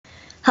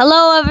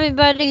Hello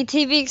everybody,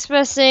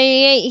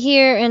 TVExpress88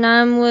 here, and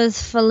I'm with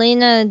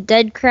Phinalyna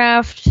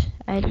Deadcraft.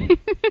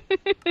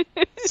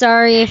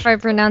 Sorry if I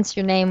pronounced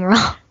your name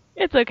wrong.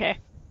 It's okay.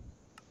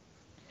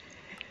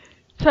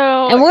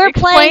 So, And we're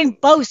playing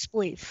Bow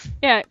Spleef.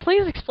 Yeah,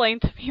 please explain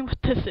to me what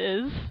this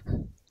is.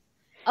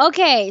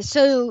 Okay,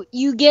 so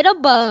you get a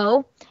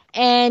bow,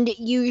 and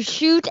you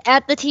shoot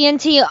at the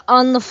TNT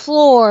on the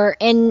floor,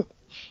 and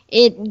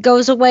it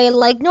goes away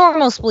like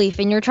normal Spleef,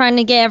 and you're trying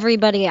to get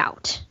everybody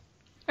out.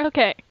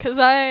 Okay, because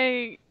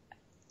I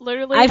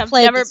literally I've have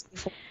played never. this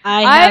before.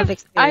 I have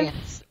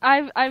experience.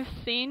 I've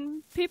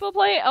seen people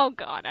play. Oh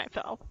god, I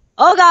fell.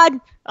 Oh god!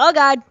 Oh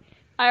god!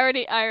 I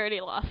already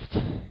lost.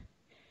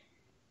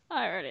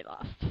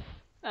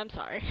 I'm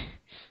sorry.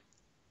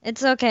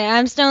 It's okay.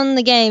 I'm still in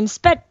the game.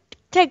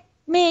 Take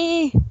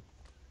me.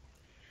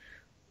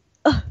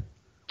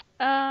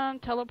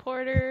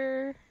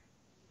 Teleporter.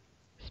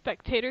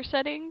 Spectator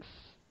settings.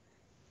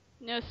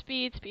 No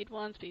speed. Speed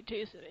 1. Speed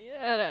 2.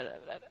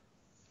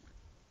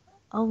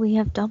 Oh, we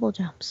have double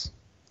jumps.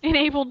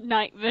 Enabled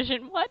night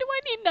vision. Why do I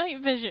need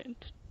night vision?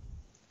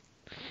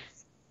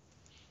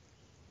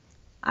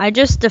 I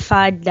just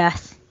defied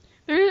death.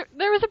 There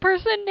was a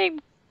person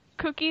named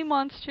Cookie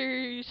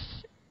Monster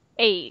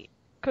 8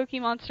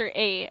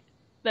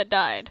 that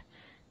died.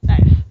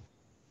 Nice.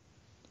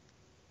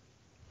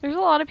 There's a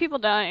lot of people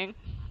dying.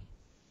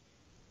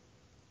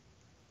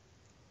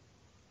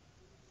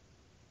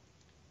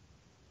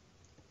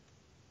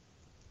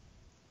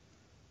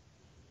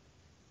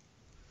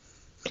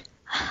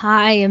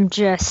 I am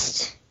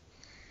just...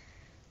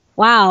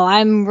 Wow,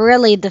 I'm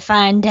really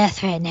defying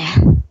death right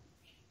now.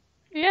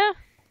 Yeah.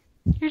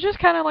 You're just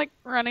kind of like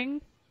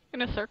running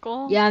in a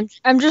circle. Yeah,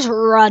 I'm just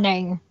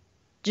running.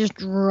 Just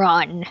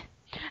run.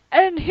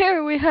 And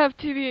here we have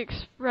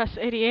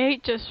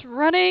TVExpress88 just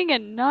running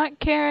and not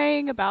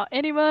caring about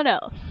anyone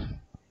else.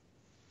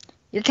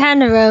 You're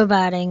kind of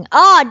roboting.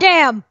 Oh,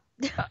 damn!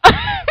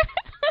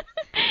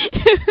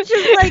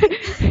 Just like,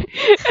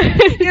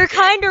 you're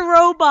kind of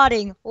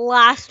roboting.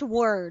 Last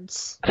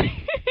words.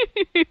 Okay,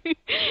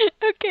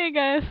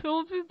 guys,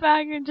 we'll be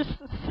back in just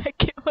a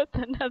second with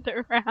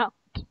another round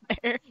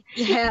there.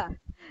 Yeah.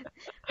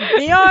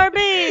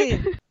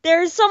 BRB!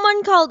 There's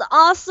someone called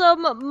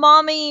Awesome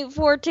Mommy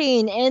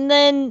 14, and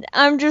then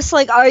I'm just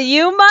like, are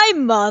you my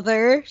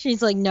mother?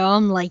 She's like, no.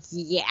 I'm like,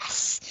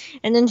 yes.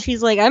 And then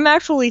she's like, I'm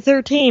actually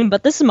 13,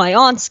 but this is my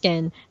aunt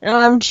skin. And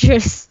I'm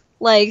just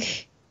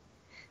like,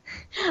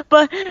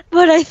 but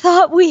I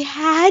thought we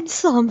had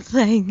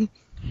something.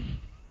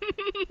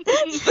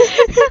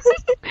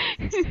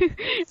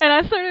 And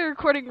I started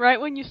recording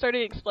right when you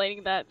started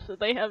explaining that, so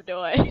they have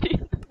no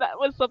idea. That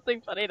was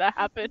something funny that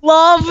happened.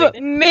 Love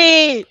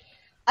me!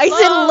 I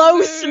said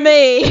loose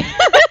me!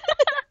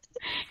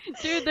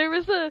 Dude, there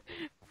was a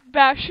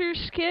Basher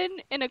skin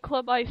in a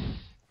Club Ice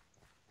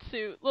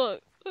suit.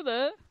 Look at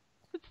that.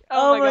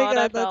 Oh my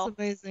god, that's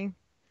amazing.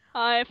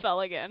 I fell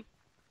again.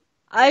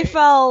 I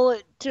fell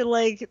to,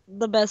 like,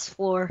 the best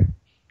floor.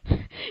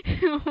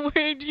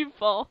 Where'd you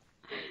fall?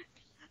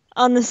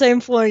 On the same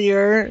floor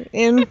you're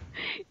in.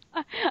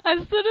 I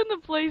stood in the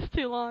place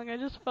too long. I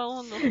just fell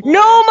on the floor.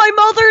 No, my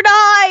mother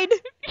died!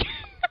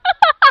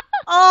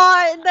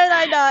 Oh, and then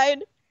I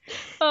died.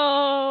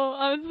 Oh,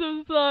 I'm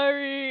so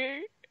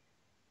sorry.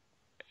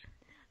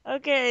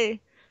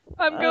 Okay.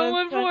 I'm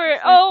going for it.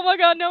 Oh my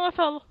god, no, I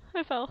fell.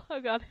 Oh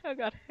god.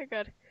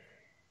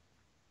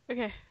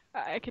 Okay,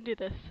 I can do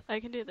this.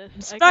 I'm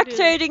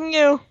spectating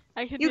you.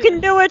 You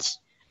can do it.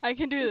 I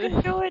can do this.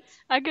 You can do it.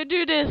 I could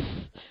do this.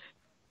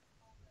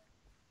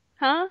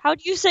 Huh? How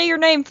do you say your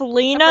name,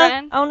 Phinalyna?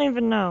 I don't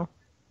even know.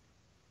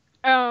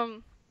 Oh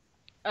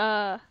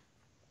my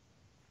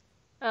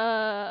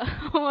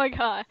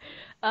god.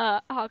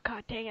 Oh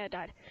god dang it,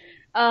 I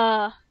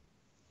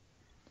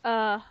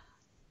died.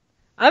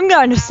 I'm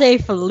going to say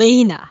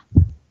Phinalyna.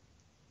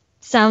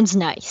 Sounds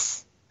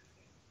nice.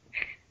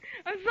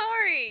 I'm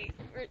sorry.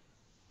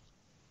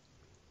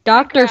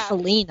 Dr.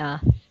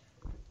 Phinalyna.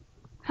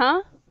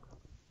 Huh?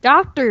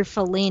 Dr.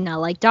 Phinalyna,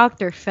 like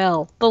Dr.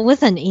 Phil, but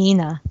with an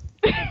Ina.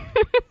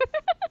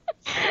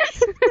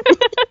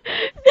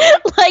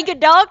 Like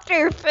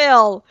Dr.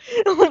 Phil,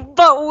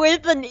 but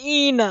with an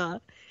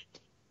Ina.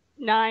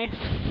 Nice.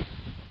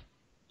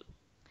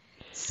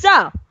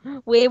 So,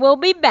 we will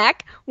be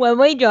back when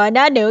we join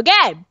a new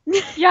game.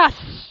 Yes.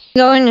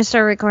 Going to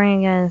start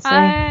recording again. So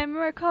I'm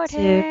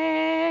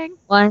recording. 2,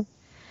 1.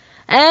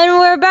 And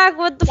we're back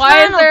with the final.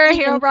 Why is there a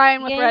TNT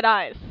Herobrine with game. red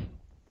eyes?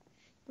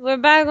 We're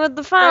back with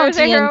the final There's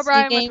a TNT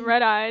Herobrine game. with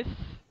red eyes.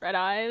 Red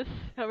eyes.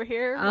 Over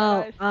here.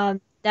 Red eyes.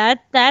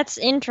 That's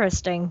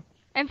interesting.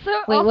 And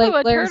so Wait, also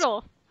a where's...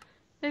 turtle.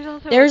 There's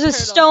also There's a a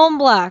stone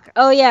block.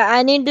 Oh yeah,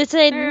 I need to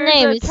say the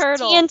name. a It's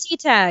turtle. TNT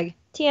tag.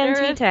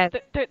 TNT tag.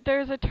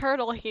 There's a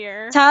turtle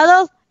here.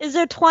 Turtle? Is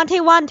there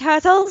 21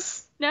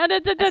 turtles? No,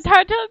 the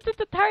turtle.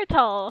 The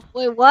turtle.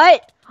 Wait,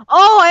 what?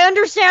 Oh, I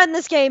understand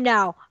this game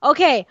now.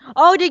 Okay.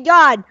 Oh dear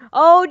God.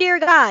 Oh dear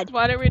God.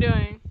 What are we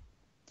doing?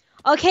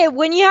 Okay,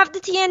 when you have the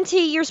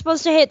TNT, you're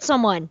supposed to hit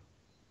someone.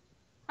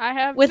 I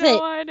have with no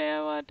it,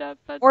 idea what that.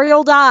 or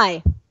you'll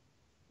die.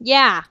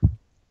 Yeah.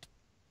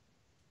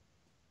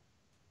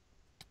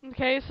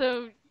 Okay,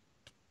 so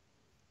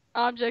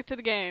object of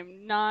the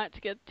game, not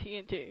to get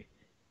TNT.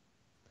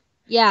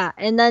 Yeah,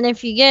 and then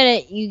if you get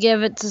it, you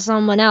give it to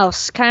someone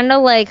else. Kind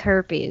of like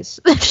herpes.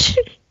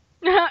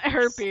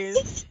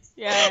 Herpes.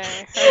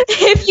 Yay.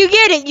 If you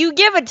get it, you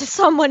give it to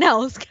someone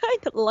else.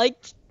 Kind of like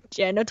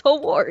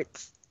genital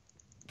warts.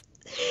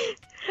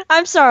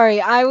 I'm sorry.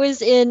 I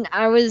was in.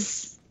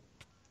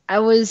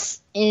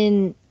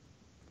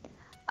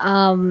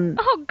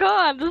 Oh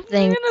God,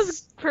 Things.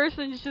 this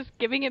person's just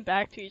giving it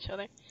back to each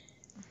other.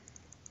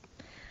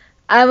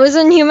 I was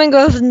in human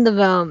growth and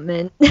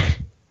development.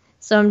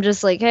 So I'm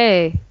just like,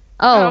 hey.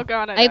 Oh,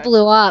 God, I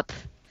blew up.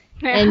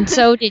 And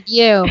so did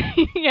you.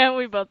 Yeah,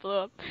 we both blew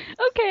up.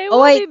 Okay, Oh,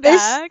 we'll wait, be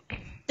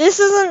back. This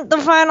isn't the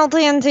final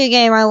TNT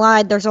game. I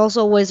lied. There's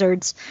also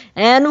wizards.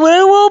 And we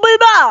will be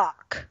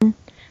back.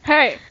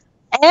 Hey.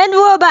 And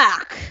we're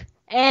back.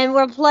 And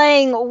we're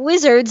playing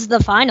Wizards, the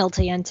final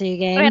TNT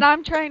game. And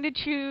I'm trying to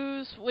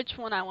choose which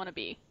one I want to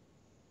be.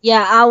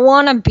 Yeah, I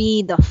want to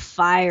be the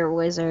fire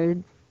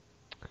wizard.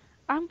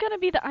 I'm gonna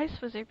be the ice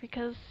wizard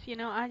because, you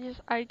know,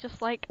 I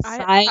just like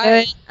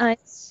Fire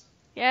ice.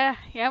 Yeah,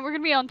 we're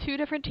gonna be on 2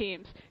 different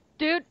teams.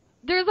 Dude,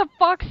 there's a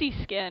Foxy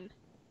skin.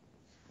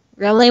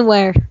 Really?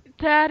 Where?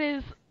 That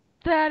is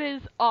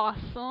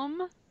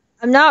awesome.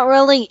 I'm not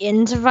really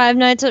into Five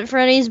Nights at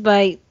Freddy's,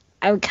 but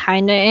I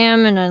kinda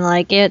am, and I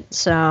like it,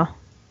 so.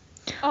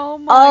 Oh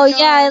my gosh.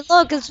 Yeah,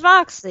 look, it's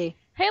Foxy.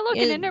 Hey, look,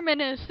 an Enderman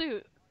in a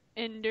suit.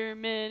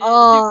 Enderman in a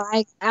Oh,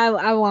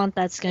 I want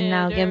that skin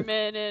now.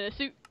 Enderman in a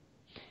suit.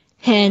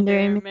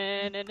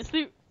 Enderman in a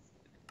suit.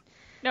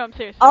 No, I'm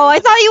serious. Oh, I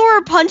thought you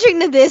were punching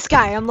to this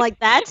guy. I'm like,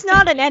 that's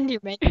not an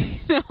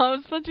Enderman. No, I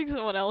was punching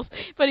someone else,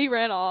 but he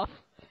ran off.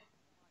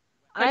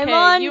 Okay, I'm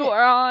on. You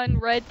are on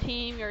red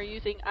team. You're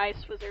using Ice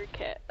Wizard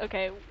kit.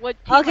 Okay, what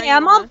team Okay, are you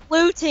I'm on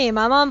blue team.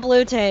 I'm on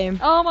blue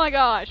team. Oh my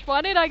gosh,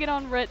 why did I get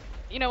on red?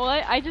 You know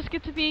what? I just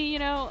get to be,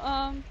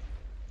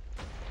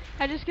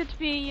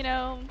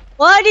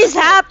 What is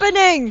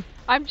happening?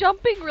 I'm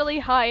jumping really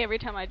high every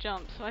time I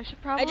jump, so I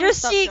should probably I just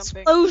stop see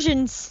jumping.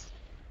 explosions.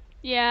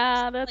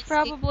 Yeah, that's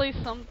probably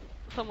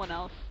someone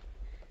else.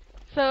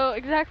 So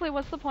exactly,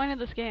 what's the point of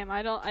this game?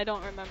 I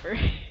don't remember.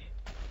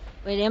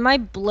 Wait, am I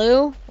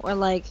blue or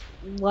like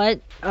what?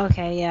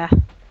 Okay, yeah.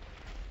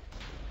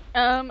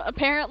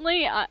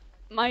 Apparently,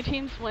 my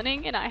team's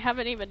winning, and I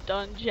haven't even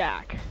done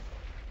jack.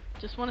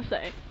 Just want to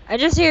say. I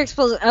just hear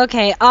explosions.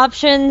 Okay,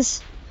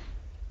 options.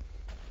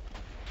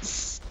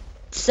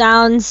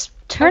 Sounds.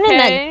 Turning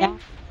that down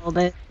a little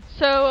bit.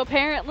 So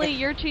apparently,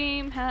 your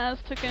team has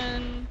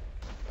taken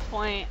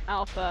point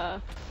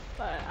alpha,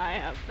 but I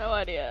have no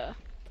idea.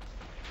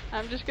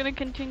 I'm just gonna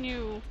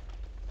continue.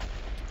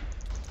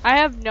 I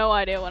have no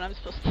idea what I'm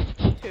supposed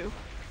to do.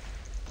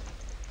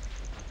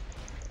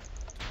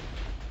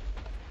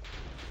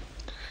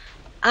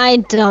 I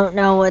don't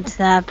know what's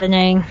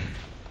happening.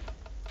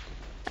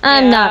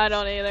 I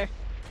don't either.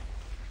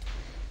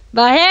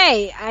 But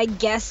hey, I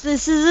guess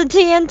this is a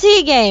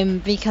TNT game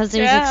because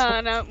there's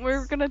no,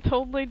 we're gonna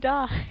totally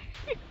die.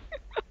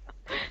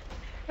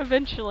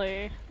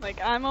 Eventually.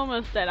 Like, I'm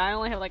almost dead. I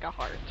only have like a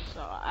heart,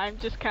 so I'm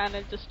just kind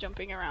of just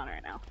jumping around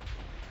right now.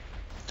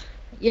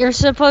 You're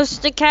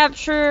supposed to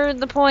capture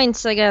the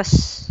points, I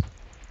guess.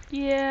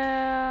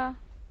 Yeah.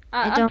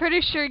 I'm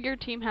pretty sure your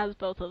team has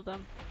both of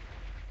them.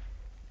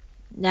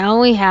 Now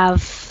we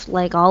have,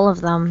 like, all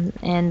of them,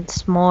 and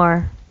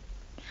more.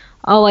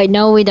 Oh, wait,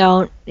 no we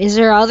don't. Is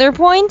there other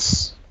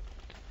points?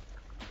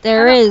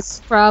 There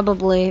is,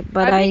 probably,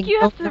 but I think you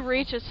have to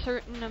reach a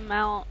certain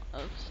amount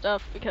of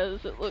stuff,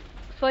 because it looks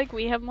like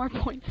we have more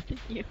points than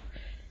you.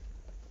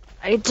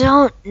 I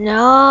don't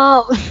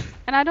know.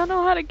 And I don't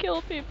know how to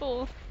kill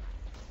people.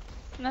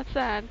 And that's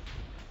sad.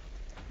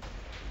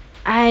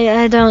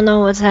 I don't know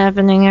what's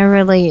happening. I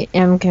really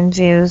am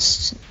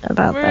confused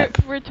about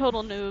that. We're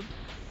total noobs.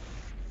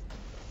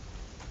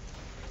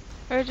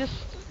 We're just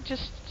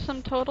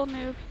some total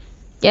noobs.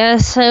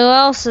 Guess who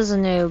else is a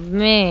noob?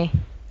 Me.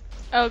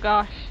 Oh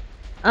gosh.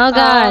 Oh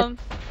god.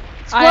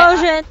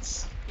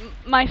 Explosions!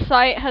 My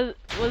sight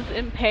was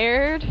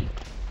impaired.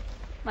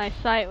 My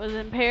sight was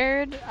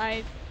impaired.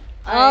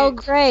 Oh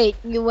great,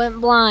 you went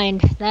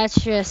blind. That's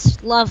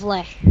just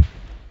lovely.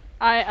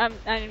 I'm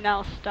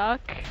now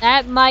stuck.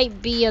 That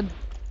might be a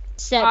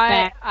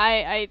setback.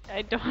 I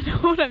don't know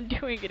what I'm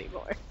doing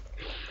anymore.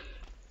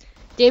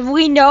 Did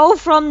we know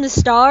from the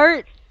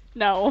start?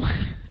 No.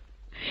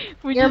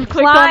 We You're just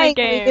clicked on a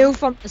game. We knew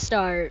from the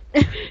start.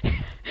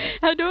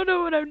 I don't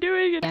know what I'm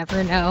doing.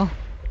 Never know.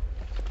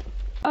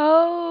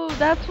 Oh,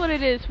 that's what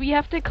it is. We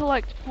have to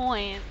collect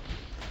points.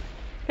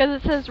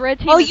 Because it says red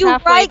team is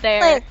halfway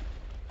there.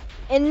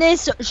 And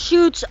this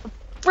shoots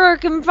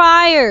frickin'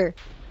 fire.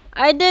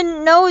 I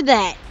didn't know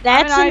that.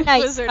 That's I'm a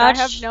nice wizard. touch.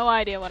 I have no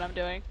idea what I'm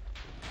doing.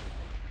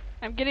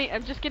 I'm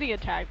just getting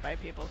attacked by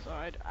people, so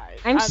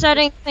I'm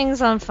setting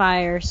things on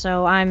fire,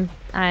 so I'm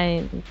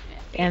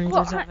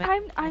well,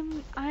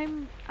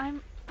 I'm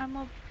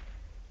a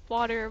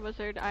water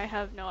wizard, I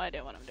have no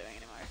idea what I'm doing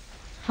anymore.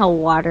 A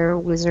water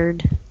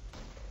wizard.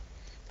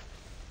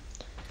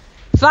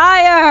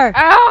 Fire!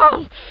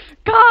 Ow!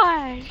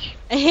 Gosh!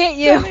 I hit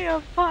Give you. me a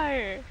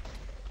fire!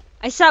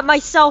 I set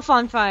myself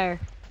on fire.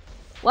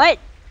 What?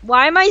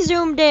 Why am I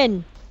zoomed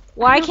in?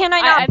 Why can't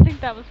I not? I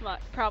think that was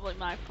probably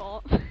my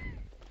fault.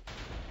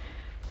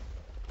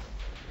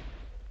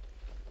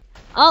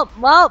 Oh,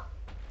 well.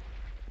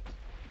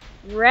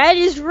 Red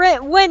is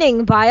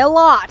winning by a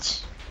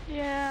lot.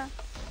 Yeah.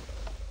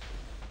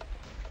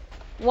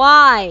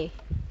 Why?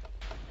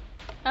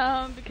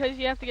 Because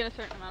you have to get a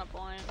certain amount of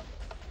points.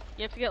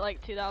 You have to get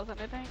like 2,000,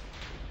 I think.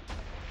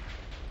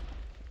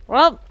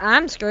 Well,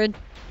 I'm screwed.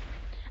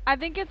 I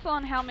think it's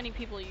on how many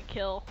people you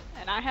kill,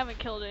 and I haven't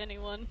killed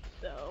anyone,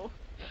 so.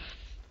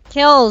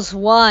 Kills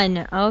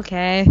 1.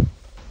 Okay.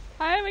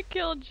 I haven't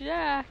killed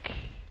Jack.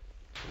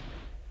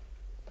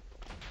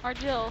 Or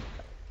Jill.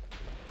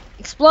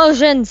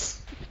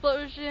 Explosions.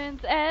 Explosions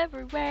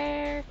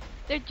everywhere.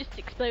 They're just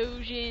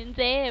explosions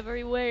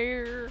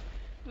everywhere.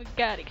 We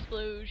got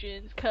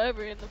explosions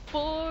covering the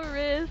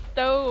forest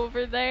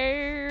over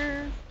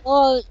there.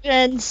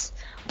 Explosions.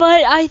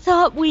 But I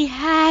thought we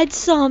had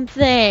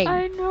something.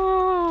 I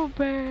know,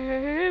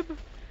 babe.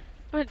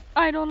 But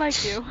I don't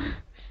like you.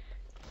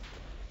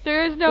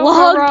 There is no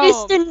Long Marome.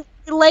 distance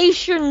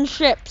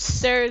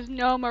relationships. There is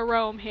no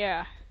Marome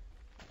here.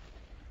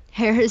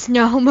 There is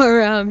no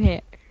Marome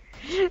here.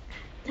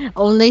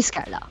 Only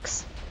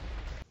Skylocks.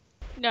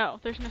 No,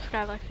 there's no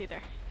Skylux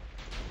either.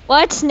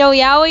 What? No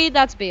Yowie?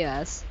 That's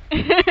BS.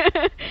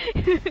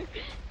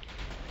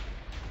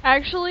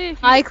 Actually,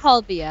 I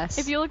call BS.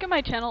 if you look at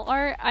my channel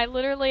art, I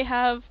literally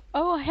have.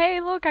 Oh,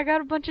 hey, look! I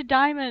got a bunch of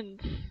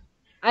diamonds.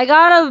 I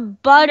got a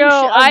bunch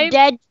of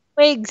dead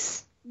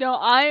twigs. No,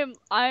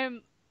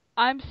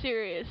 I'm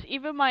serious.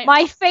 Even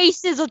My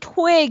face is a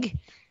twig.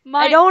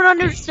 my I don't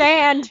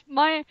understand.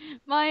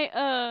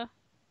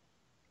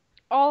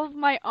 all of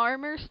my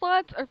armor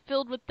slots are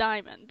filled with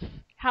diamonds.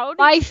 How do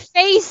My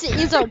face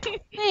is a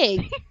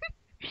twig.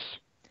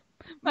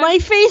 My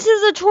face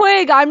is a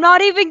twig. I'm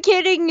not even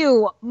kidding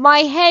you. My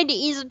head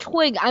is a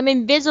twig. I'm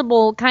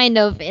invisible, kind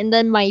of, and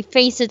then my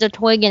face is a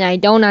twig, and I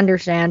don't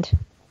understand.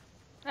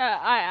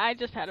 I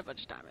just had a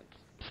bunch of diamonds.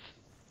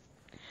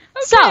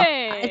 So,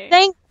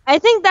 Okay. I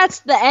think that's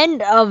the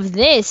end of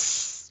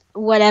this,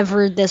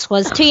 whatever this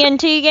was.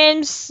 TNT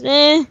games?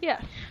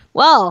 Yes.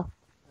 Well,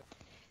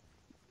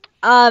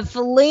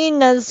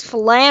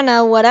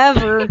 Phinalyna,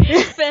 whatever.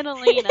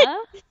 Phinalyna.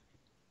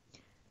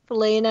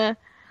 Phinalyna.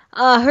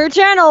 Her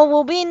channel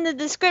will be in the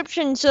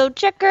description, so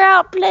check her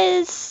out,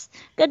 please.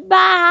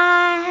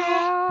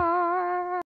 Goodbye.